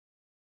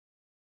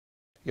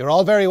You're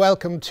all very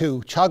welcome to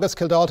Teagasc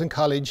Kildalton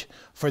College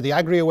for the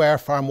Agri-Aware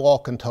Farm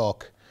Walk and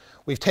Talk.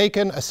 We've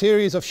taken a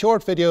series of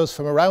short videos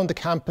from around the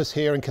campus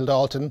here in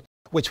Kildalton,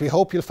 which we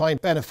hope you'll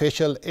find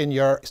beneficial in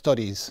your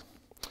studies.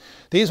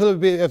 These will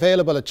be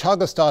available at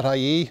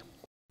teagasc.ie.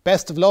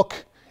 Best of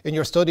luck in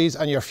your studies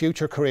and your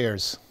future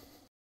careers.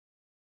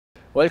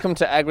 Welcome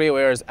to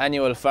Agri-Aware's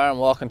annual Farm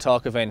Walk and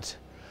Talk event.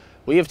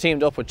 We have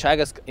teamed up with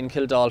Teagasc in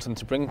Kildalton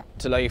to bring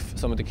to life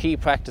some of the key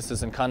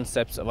practices and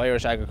concepts of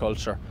Irish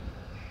agriculture.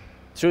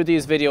 Through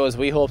these videos,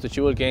 we hope that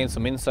you will gain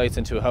some insights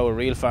into how a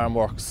real farm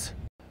works.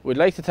 We'd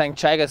like to thank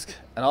Teagasc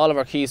and all of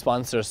our key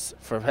sponsors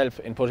for help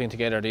in putting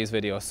together these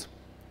videos.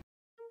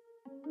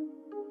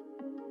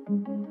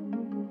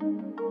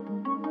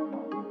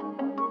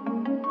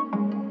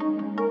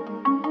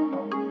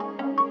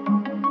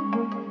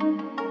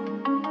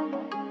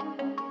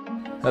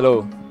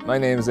 Hello, my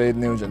name is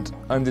Aidan Nugent.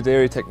 I'm the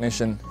dairy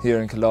technician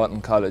here in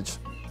Kildalton College.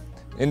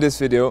 In this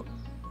video,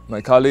 my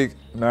colleague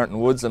Martin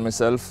Woods and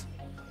myself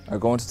are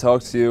going to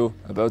talk to you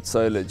about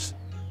silage,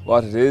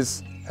 what it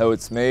is, how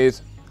it's made,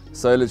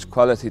 silage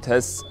quality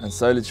tests and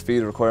silage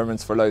feed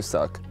requirements for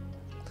livestock.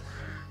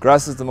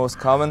 Grass is the most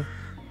common,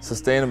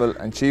 sustainable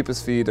and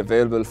cheapest feed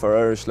available for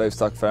Irish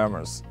livestock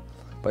farmers.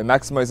 By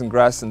maximising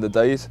grass in the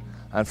diet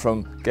and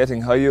from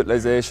getting high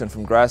utilisation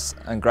from grass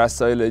and grass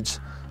silage,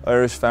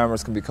 Irish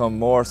farmers can become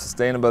more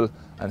sustainable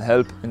and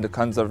help in the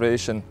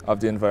conservation of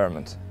the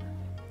environment.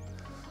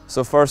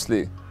 So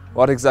firstly,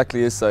 what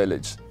exactly is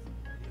silage?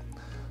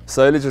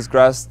 Silage is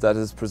grass that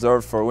is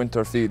preserved for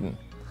winter feeding.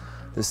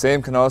 The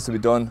same can also be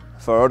done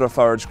for other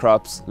forage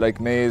crops like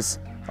maize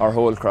or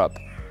whole crop.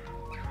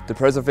 The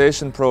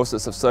preservation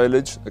process of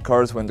silage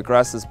occurs when the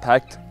grass is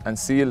packed and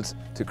sealed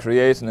to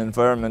create an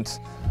environment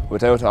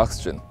without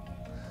oxygen.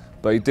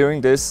 By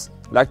doing this,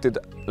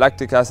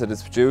 lactic acid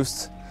is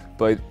produced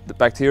by the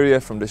bacteria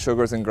from the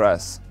sugars in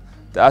grass.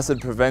 The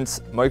acid prevents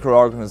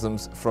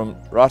microorganisms from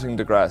rotting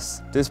the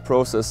grass. This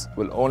process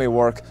will only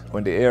work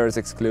when the air is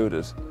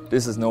excluded.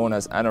 This is known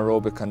as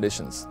anaerobic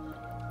conditions.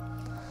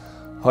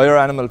 Higher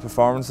animal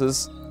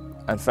performances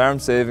and farm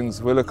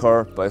savings will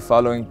occur by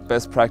following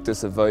best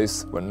practice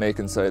advice when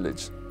making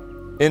silage.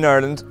 In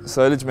Ireland,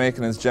 silage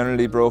making is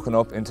generally broken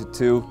up into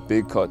two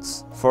big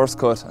cuts, first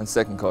cut and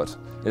second cut.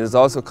 It is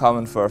also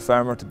common for a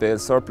farmer to bale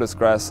surplus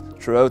grass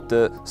throughout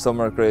the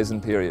summer grazing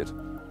period.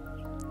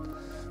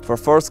 For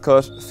first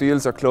cut,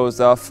 fields are closed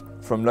off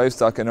from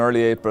livestock in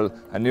early April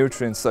and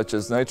nutrients such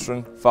as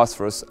nitrogen,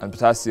 phosphorus and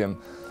potassium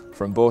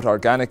from both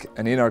organic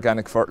and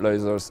inorganic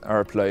fertilisers are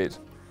applied.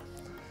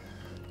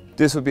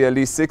 This will be at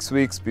least 6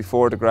 weeks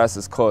before the grass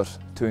is cut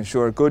to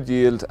ensure good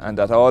yield and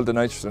that all the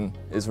nitrogen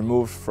is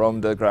removed from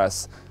the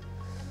grass.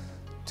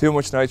 Too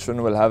much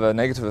nitrogen will have a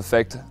negative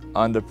effect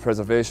on the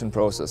preservation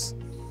process.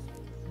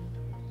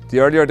 The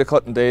earlier the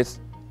cutting date,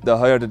 the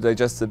higher the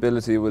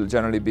digestibility will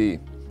generally be.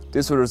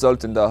 This will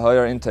result in the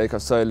higher intake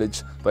of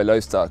silage by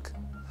livestock.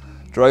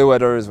 Dry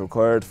weather is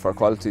required for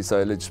quality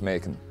silage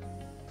making.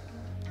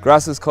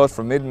 Grass is cut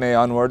from mid-May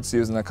onwards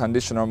using a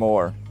conditioner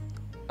mower.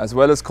 As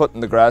well as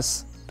cutting the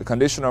grass, the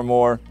conditioner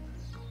mower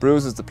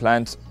bruises the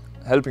plant,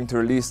 helping to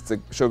release the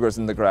sugars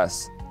in the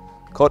grass.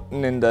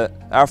 Cutting in the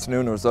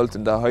afternoon will result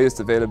in the highest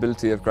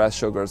availability of grass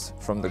sugars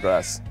from the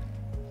grass.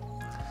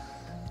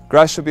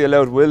 Grass should be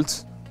allowed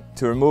wilt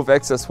to remove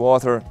excess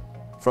water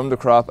from the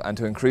crop and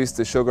to increase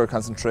the sugar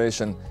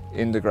concentration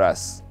in the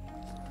grass.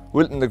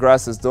 Wilting the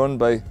grass is done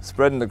by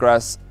spreading the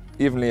grass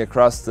evenly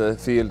across the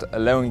field,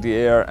 allowing the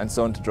air and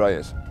sun to dry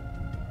it.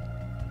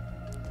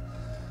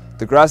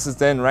 The grass is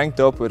then ranked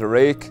up with a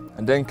rake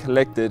and then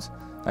collected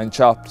and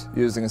chopped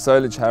using a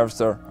silage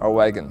harvester or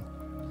wagon.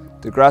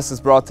 The grass is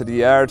brought to the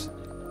yard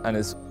and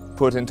is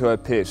put into a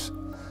pit.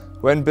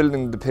 When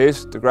building the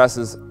pit, the grass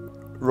is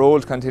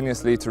rolled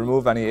continuously to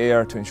remove any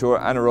air to ensure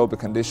anaerobic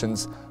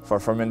conditions for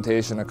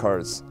fermentation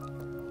occurs.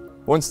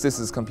 Once this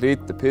is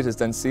complete, the pit is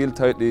then sealed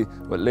tightly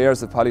with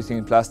layers of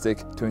polythene plastic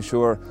to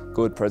ensure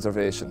good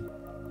preservation.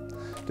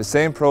 The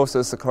same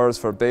process occurs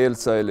for baled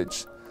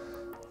silage.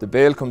 The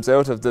bale comes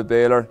out of the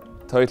baler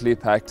tightly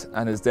packed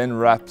and is then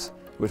wrapped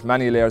with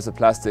many layers of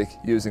plastic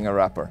using a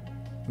wrapper.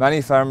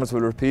 Many farmers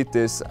will repeat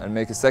this and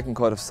make a second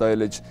cut of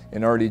silage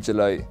in early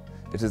July.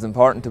 It is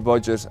important to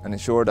budget and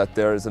ensure that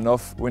there is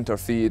enough winter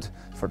feed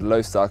for the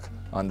livestock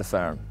on the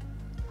farm.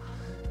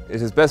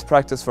 It is best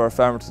practice for a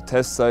farmer to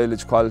test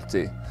silage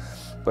quality.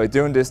 By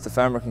doing this, the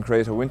farmer can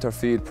create a winter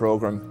feed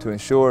programme to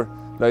ensure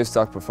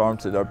livestock perform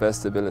to their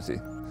best ability.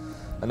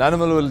 An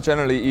animal will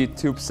generally eat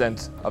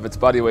 2% of its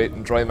body weight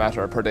in dry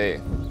matter per day.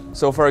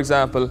 So for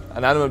example,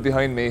 an animal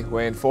behind me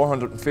weighing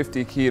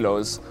 450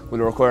 kilos will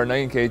require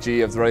 9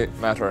 kg of dry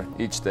matter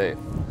each day.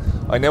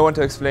 I now want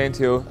to explain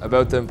to you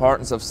about the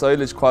importance of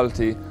silage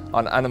quality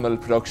on animal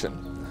production.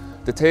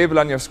 The table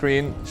on your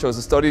screen shows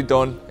a study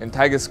done in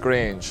Teagasc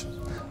Grange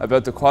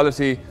about the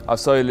quality of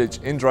silage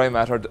in dry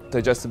matter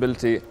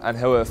digestibility and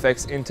how it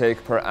affects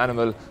intake per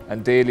animal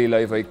and daily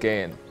live weight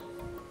gain.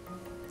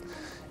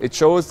 It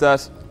shows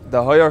that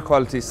the higher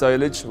quality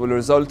silage will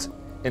result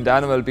in the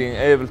animal being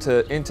able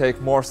to intake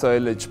more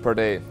silage per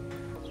day.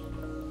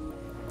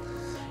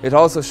 It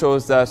also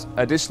shows that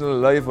additional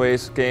live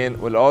weight gain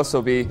will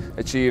also be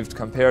achieved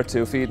compared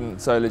to feeding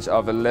silage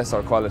of a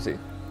lesser quality.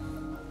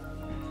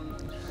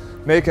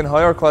 Making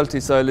higher quality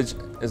silage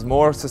is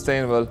more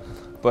sustainable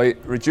by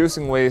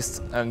reducing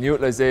waste and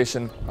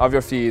utilisation of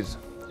your feed.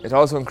 It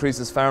also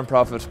increases farm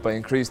profit by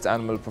increased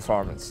animal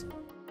performance.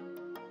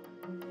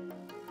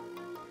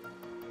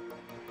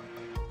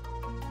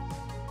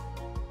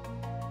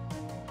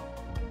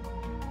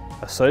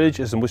 As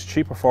silage is a much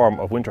cheaper form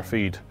of winter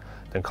feed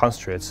than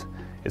concentrates,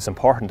 it's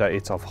important that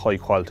it's of high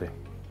quality.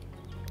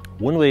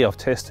 One way of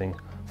testing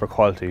for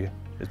quality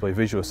is by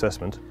visual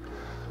assessment.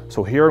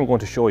 So here I'm going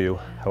to show you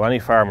how any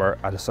farmer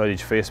at a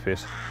silage face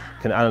pit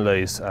can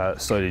analyse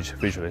silage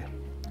visually.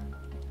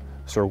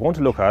 So we're going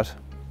to look at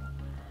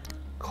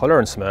colour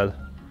and smell,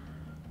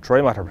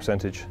 dry matter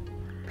percentage,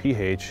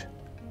 pH,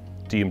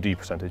 DMD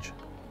percentage.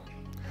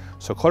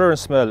 So colour and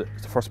smell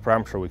is the first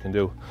parameter we can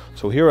do.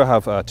 So here I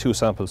have two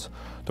samples.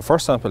 The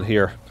first sample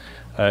here,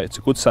 it's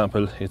a good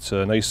sample. It's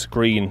a nice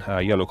green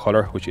yellow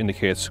colour, which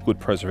indicates good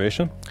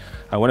preservation.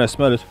 And when I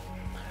smell it,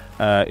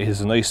 it has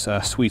a nice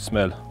sweet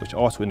smell, which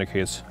also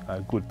indicates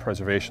good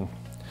preservation.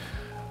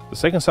 The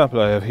second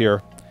sample I have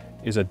here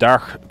is a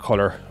dark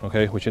colour,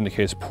 okay, which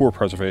indicates poor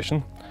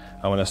preservation.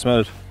 And when I smell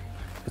it,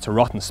 it's a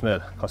rotten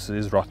smell, because it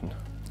is rotten.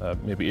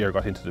 Maybe air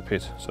got into the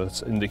pit, so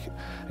it's an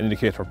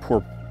indicator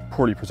of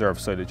poorly preserved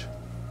silage.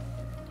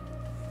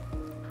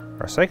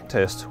 Our second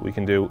test we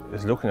can do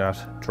is looking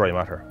at dry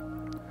matter.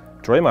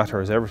 Dry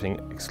matter is everything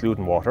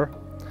excluding water,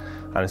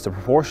 and it's the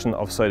proportion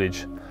of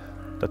silage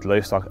that the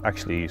livestock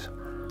actually eat.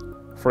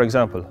 For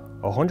example,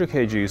 100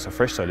 kgs of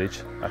fresh silage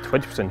at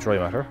 20% dry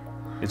matter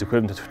is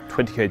equivalent to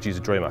 20 kgs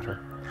of dry matter.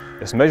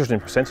 It's measured in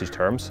percentage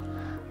terms,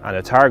 and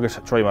a target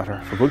dry matter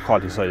for good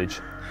quality silage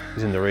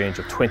is in the range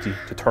of 20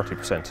 to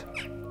 30%.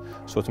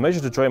 So to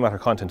measure the dry matter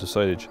content of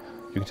silage,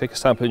 you can take a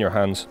sample in your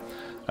hands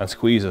and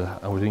squeeze it,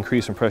 and with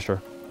increasing pressure,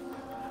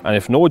 and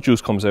if no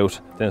juice comes out,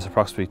 then it's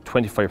approximately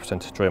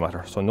 25% dry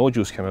matter. So no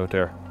juice came out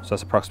there, so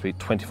that's approximately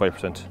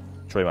 25%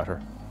 dry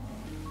matter.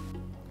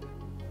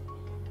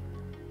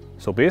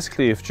 So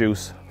basically, if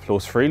juice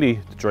flows freely,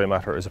 the dry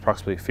matter is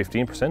approximately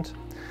 15%.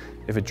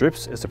 If it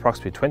drips, it's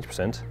approximately 20%.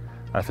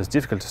 And if it's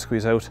difficult to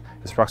squeeze out,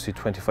 it's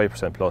approximately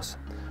 25% plus.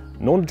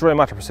 Knowing the dry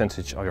matter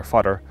percentage of your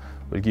fodder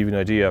will give you an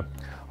idea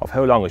of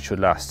how long it should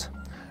last.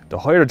 The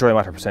higher the dry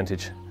matter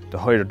percentage, the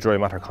higher the dry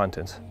matter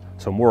content,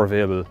 so more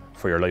available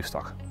for your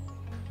livestock.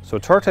 So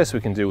the third test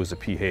we can do is the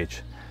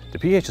pH. The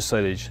pH of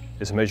silage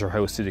is a measure of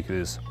how acidic it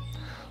is.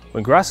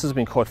 When grass has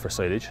been cut for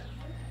silage,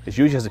 it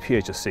usually has a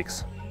pH of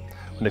 6.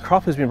 When the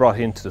crop has been brought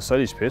into the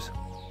silage pit,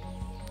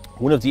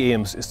 one of the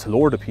aims is to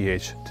lower the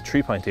pH to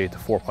 3.8 to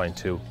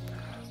 4.2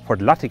 for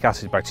the lactic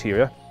acid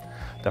bacteria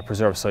that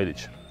preserve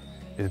silage.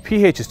 If the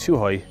pH is too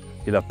high,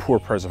 you'll have poor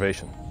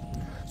preservation.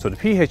 So the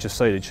pH of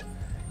silage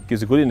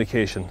gives a good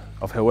indication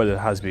of how well it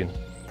has been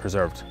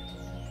preserved.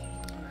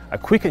 A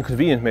quick and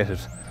convenient method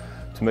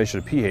to measure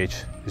the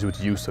pH is with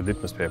the use of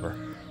litmus paper.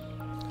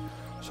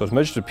 So to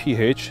measure the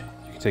pH,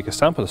 you can take a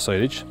sample of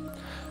silage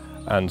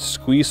and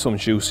squeeze some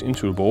juice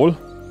into a bowl.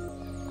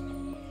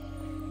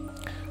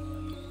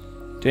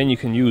 Then you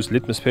can use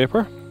litmus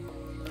paper,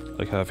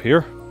 like I have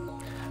here,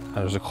 and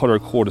there's a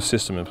colour-coded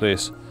system in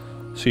place.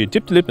 So you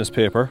dip the litmus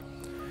paper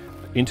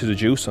into the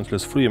juice until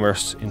it's fully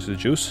immersed into the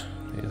juice.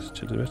 Yes,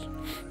 tilt it a bit.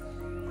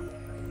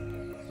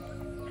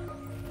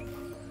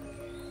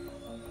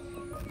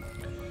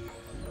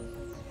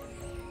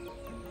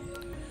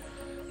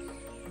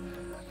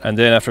 And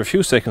then after a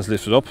few seconds,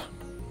 lift it up,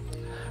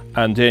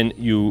 and then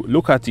you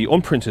look at the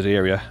unprinted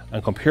area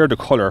and compare the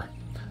colour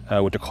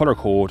with the colour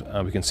code,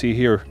 and we can see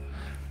here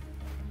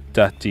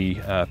that the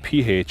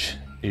pH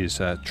is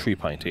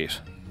 3.8,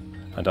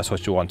 and that's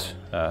what you want,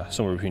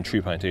 somewhere between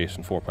 3.8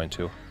 and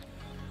 4.2.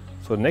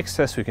 So the next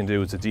test we can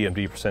do is the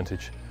DMD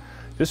percentage.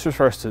 This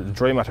refers to the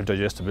dry matter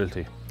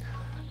digestibility,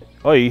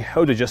 i.e.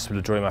 how digestible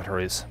the dry matter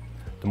is.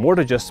 The more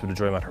digestible the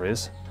dry matter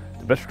is,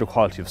 the better the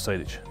quality of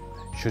silage.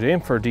 You should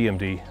aim for a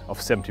DMD of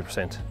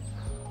 70%.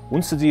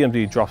 Once the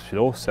DMD drops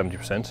below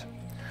 70%,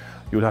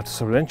 you will have to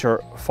supplement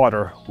your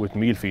fodder with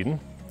meal feeding,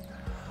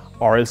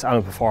 or else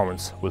animal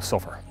performance will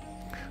suffer.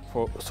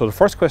 So the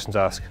first question to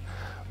ask,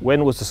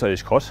 when was the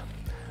silage cut?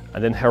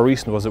 And then how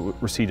recent was it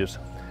reseeded?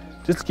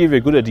 This will give you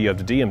a good idea of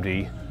the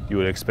DMD you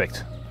would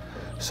expect.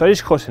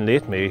 Silage cut in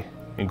late May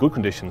in good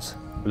conditions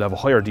will have a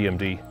higher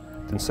DMD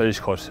than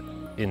silage cut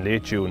in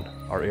late June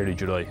or early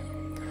July.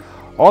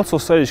 Also,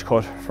 silage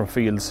cut from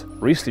fields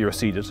recently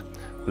reseeded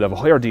will have a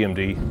higher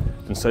DMD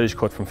than silage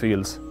cut from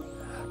fields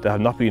that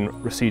have not been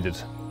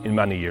reseeded in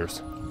many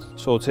years.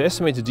 So to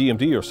estimate the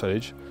DMD of your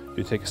silage,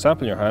 you take a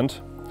sample in your hand,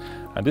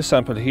 and this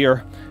sample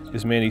here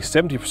is mainly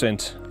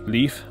 70%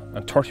 leaf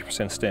and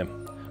 30%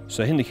 stem.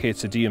 So it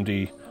indicates a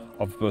DMD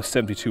of about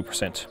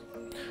 72%.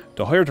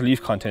 The higher the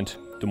leaf content,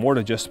 the more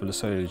digestible the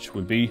silage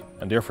will be,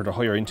 and therefore the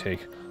higher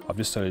intake of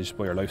this silage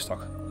by your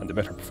livestock and the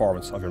better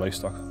performance of your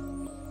livestock.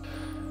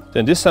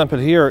 Then this sample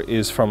here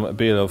is from a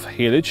bale of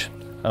haylage,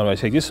 and when I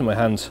take this in my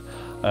hand,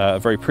 a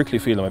very prickly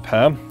feel in my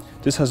palm.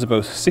 This has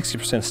about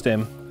 60%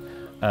 stem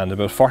and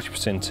about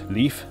 40%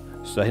 leaf,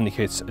 so that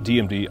indicates a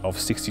DMD of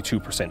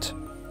 62%.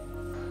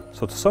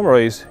 So to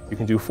summarise, you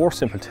can do 4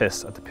 simple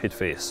tests at the pit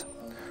face: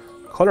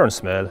 colour and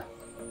smell,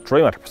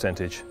 dry matter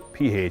percentage,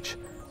 pH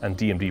and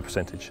DMD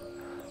percentage.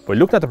 By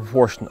looking at the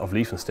proportion of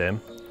leaf and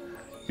stem,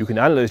 you can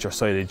analyse your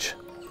silage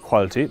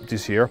quality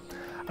this year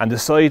and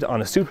decide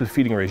on a suitable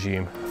feeding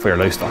regime for your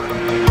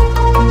livestock.